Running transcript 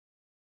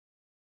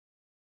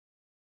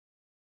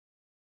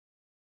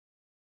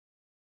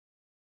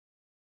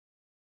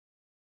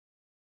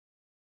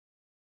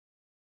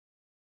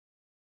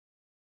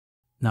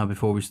Now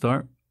before we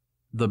start,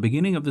 the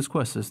beginning of this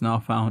quest is now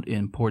found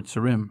in Port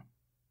Sarim.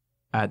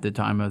 At the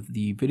time of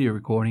the video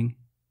recording,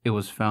 it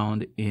was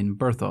found in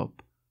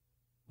Berthop,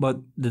 but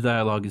the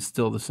dialogue is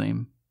still the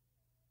same.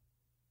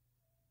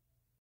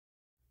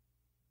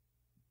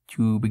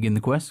 To begin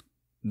the quest,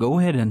 go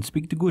ahead and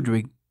speak to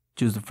Gudrik,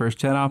 choose the first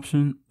chat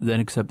option, then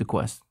accept the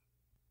quest.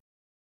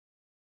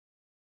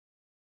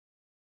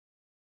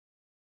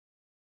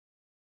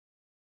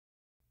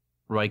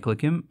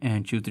 Right-click him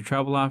and choose the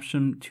travel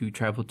option to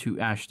travel to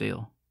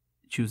Ashdale.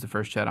 Choose the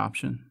first chat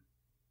option.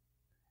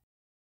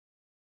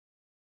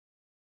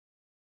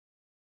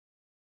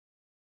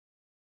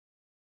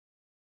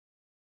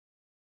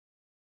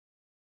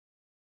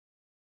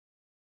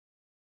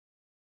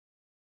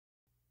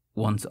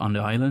 Once on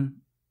the island,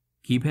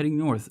 keep heading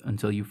north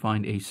until you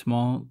find a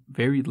small,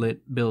 very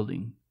lit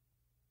building.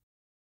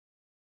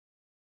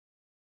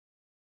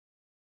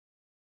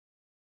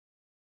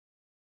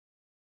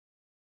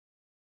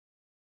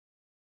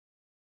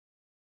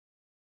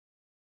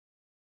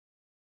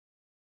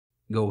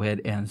 Go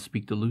ahead and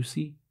speak to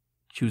Lucy.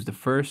 Choose the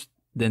first,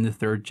 then the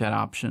third chat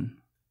option.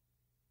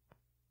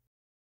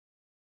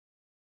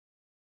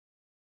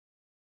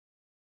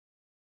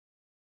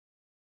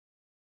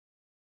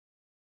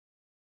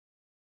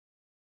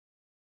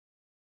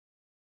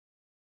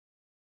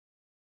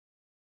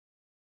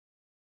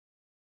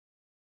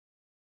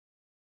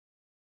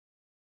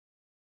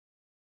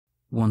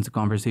 Once the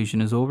conversation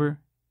is over,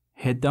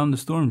 head down the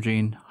storm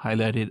drain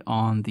highlighted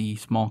on the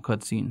small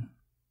cutscene.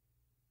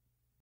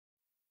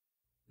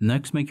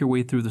 Next, make your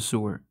way through the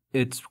sewer.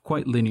 It's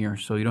quite linear,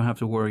 so you don't have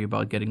to worry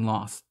about getting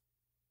lost.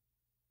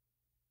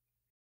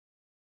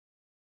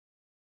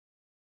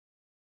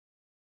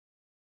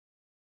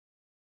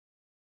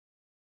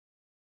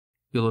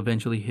 You'll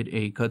eventually hit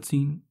a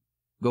cutscene.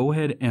 Go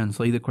ahead and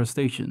slay the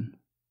crustacean,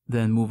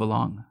 then move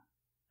along.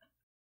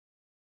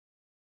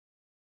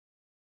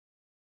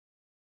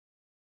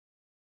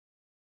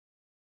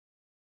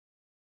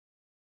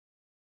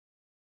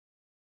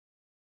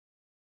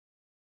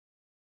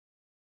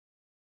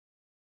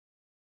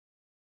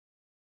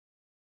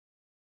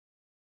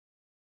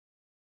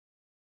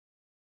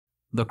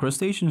 The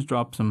crustaceans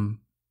drop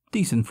some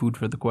decent food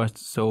for the quest,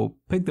 so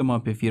pick them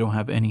up if you don't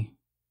have any.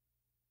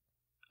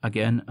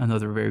 Again,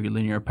 another very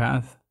linear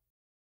path.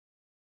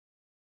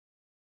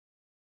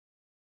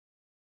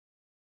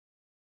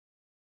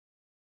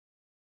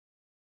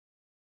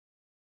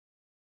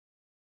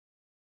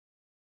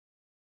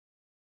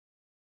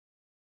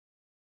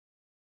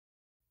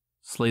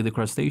 Slay the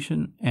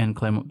crustacean and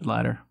climb up the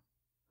ladder.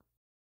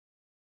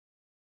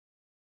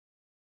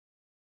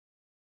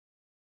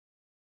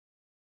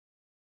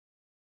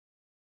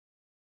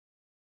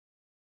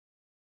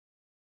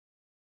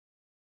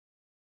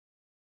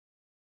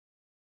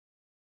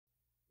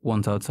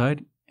 Once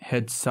outside,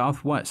 head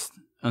southwest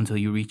until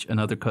you reach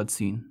another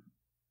cutscene.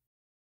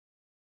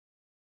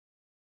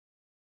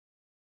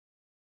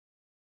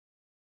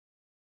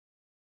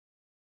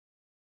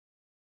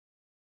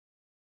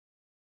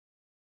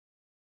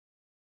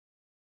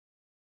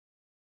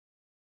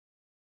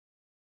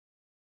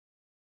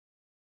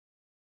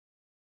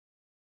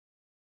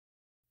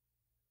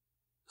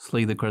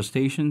 Slay the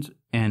crustaceans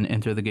and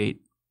enter the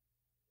gate.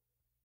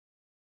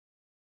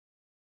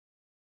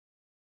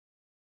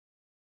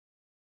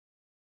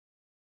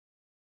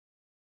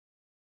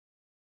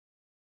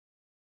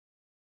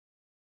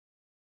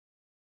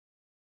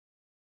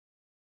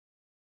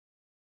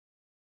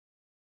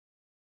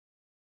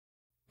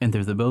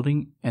 Enter the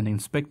building and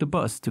inspect the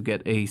bus to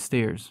get a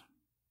stairs.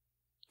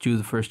 Choose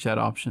the first chat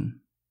option.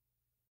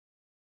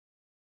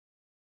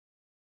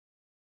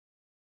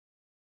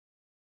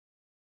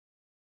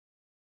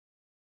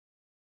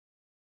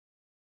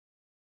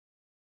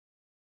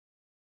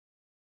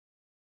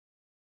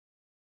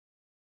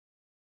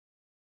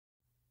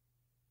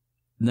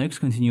 Next,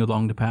 continue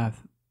along the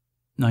path.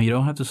 Now you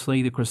don't have to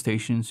slay the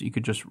crustaceans, you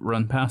could just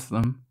run past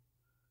them.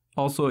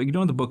 Also,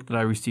 ignore the book that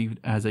I received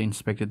as I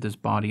inspected this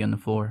body on the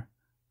floor.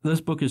 This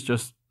book is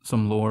just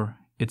some lore,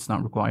 it's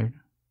not required.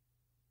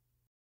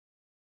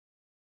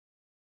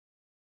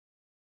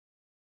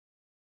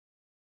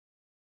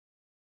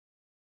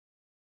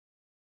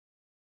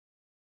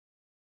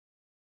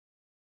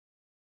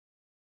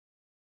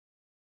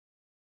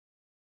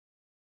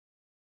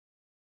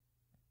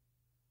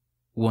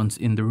 Once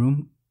in the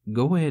room,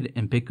 go ahead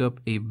and pick up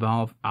a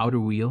valve outer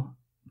wheel,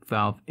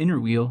 valve inner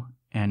wheel,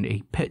 and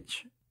a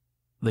pitch.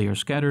 They are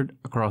scattered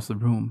across the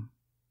room.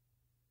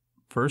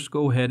 First,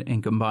 go ahead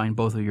and combine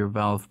both of your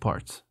valve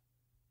parts.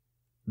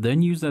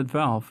 Then use that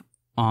valve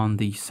on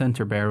the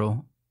center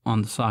barrel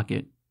on the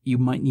socket. You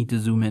might need to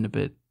zoom in a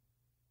bit.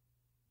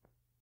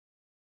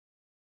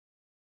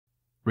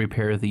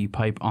 Repair the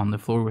pipe on the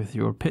floor with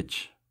your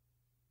pitch.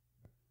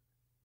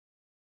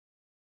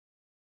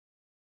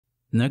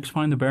 Next,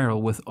 find the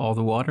barrel with all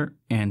the water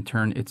and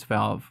turn its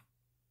valve.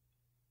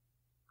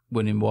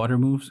 When water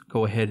moves,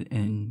 go ahead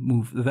and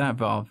move that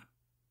valve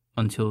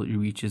until it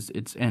reaches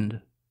its end.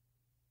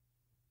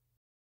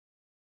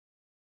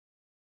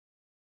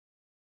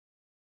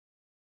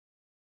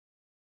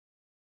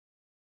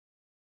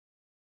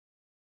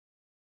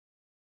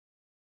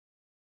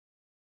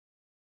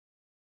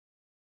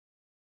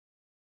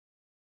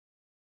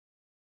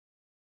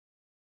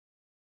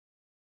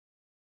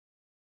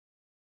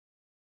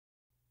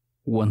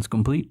 Once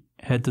complete,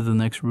 head to the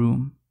next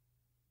room.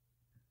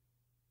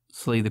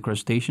 Slay the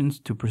crustaceans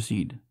to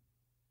proceed.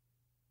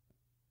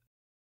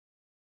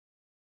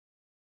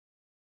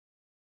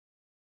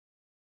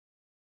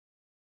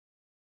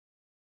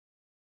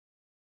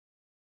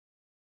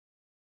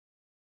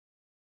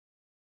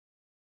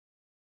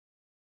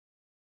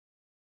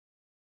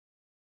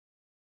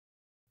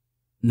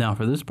 Now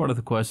for this part of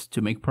the quest,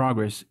 to make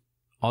progress,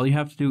 all you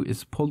have to do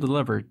is pull the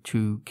lever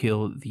to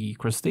kill the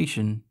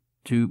crustacean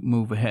to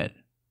move ahead.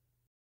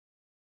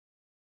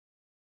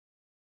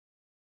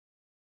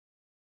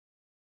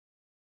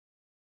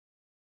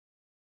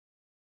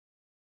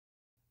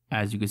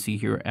 As you can see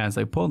here, as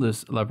I pull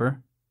this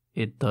lever,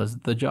 it does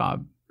the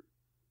job.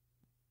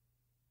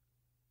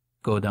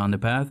 Go down the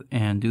path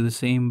and do the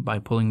same by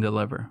pulling the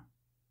lever.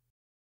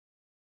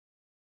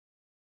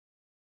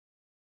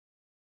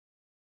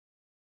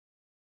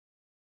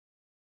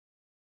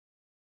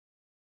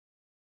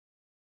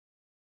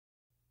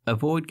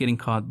 Avoid getting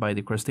caught by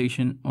the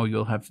crustacean or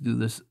you'll have to do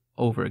this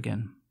over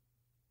again.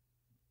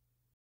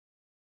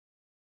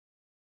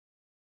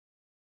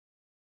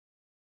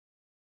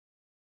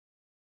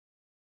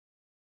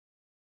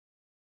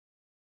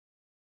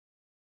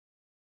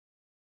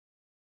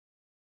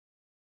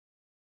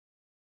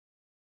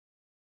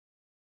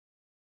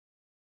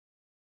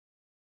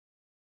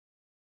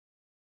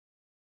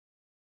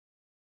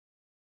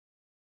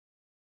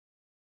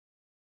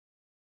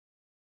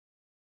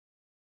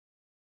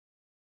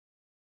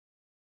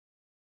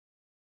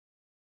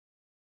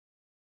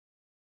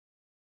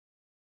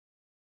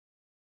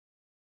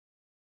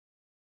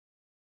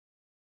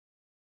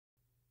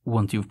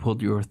 Once you've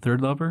pulled your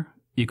third lever,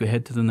 you can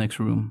head to the next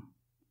room.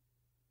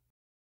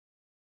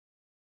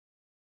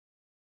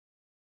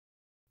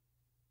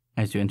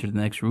 As you enter the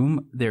next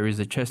room, there is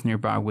a chest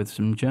nearby with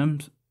some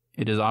gems.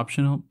 It is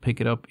optional,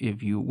 pick it up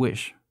if you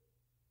wish.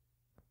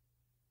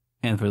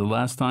 And for the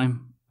last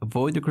time,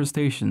 avoid the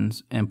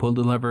crustaceans and pull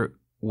the lever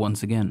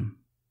once again.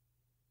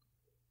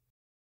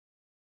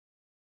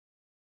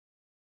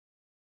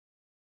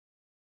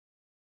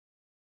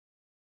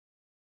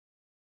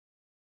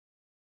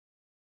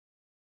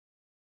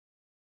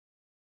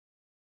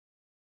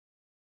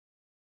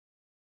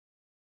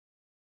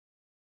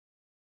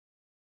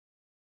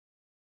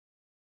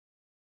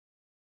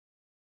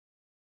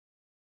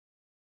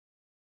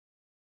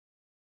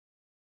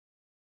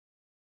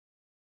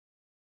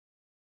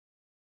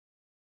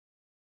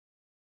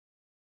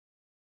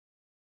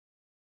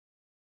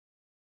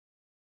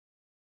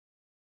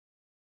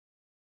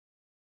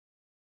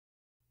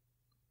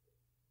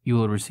 You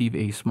will receive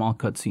a small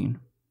cutscene.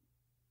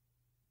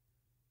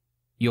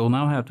 You'll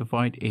now have to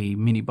fight a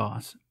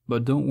mini-boss,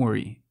 but don't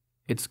worry,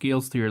 it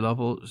scales to your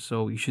level,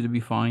 so you should be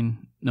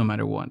fine no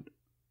matter what.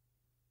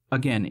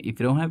 Again, if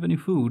you don't have any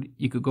food,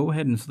 you could go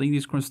ahead and slay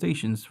these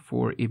crustaceans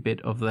for a bit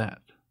of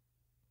that.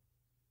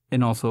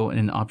 And also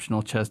an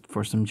optional chest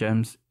for some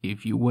gems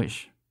if you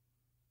wish.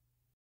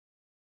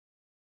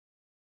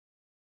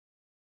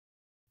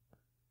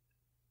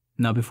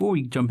 Now before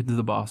we jump into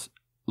the boss,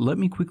 let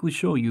me quickly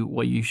show you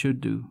what you should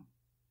do.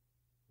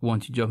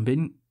 Once you jump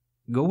in,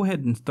 go ahead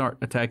and start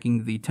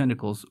attacking the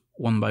tentacles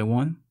one by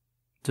one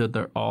till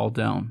they're all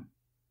down.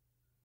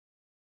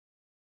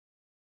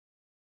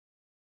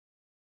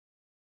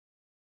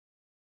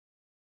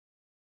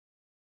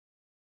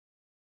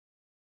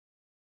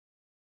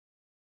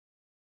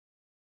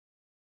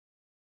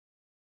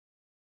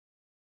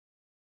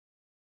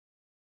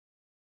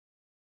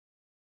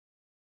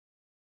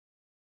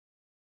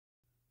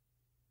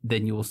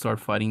 Then you will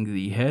start fighting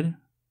the head.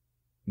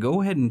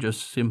 Go ahead and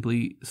just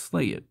simply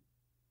slay it.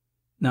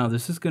 Now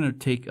this is going to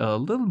take a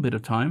little bit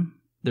of time.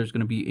 There's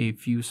going to be a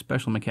few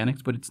special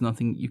mechanics, but it's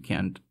nothing you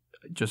can't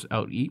just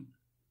out-eat.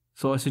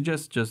 So I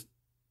suggest just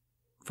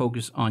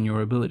focus on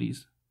your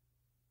abilities.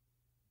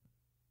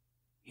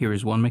 Here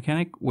is one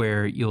mechanic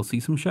where you'll see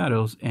some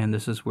shadows, and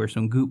this is where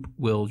some goop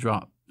will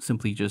drop.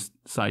 Simply just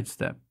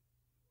sidestep.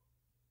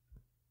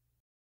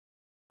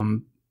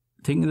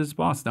 Taking this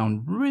boss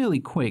down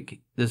really quick,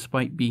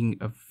 despite being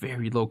a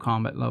very low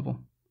combat level.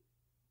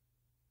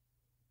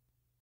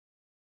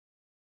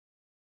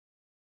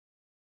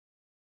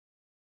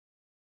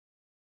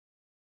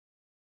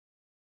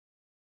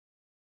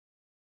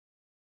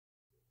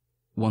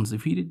 Once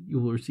defeated, you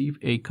will receive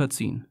a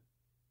cutscene.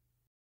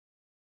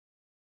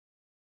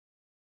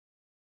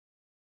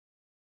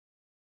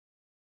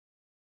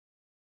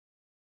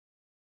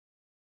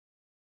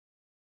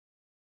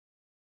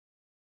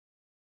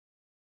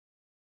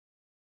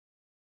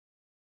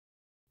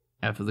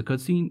 After the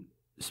cutscene,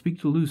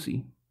 speak to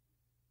Lucy.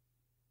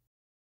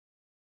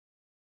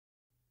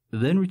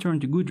 Then return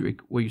to Gudrik,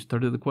 where you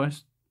started the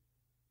quest.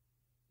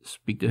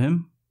 Speak to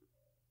him.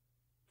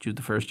 Choose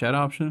the first chat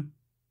option.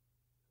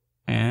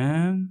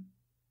 And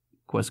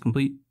quest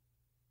complete.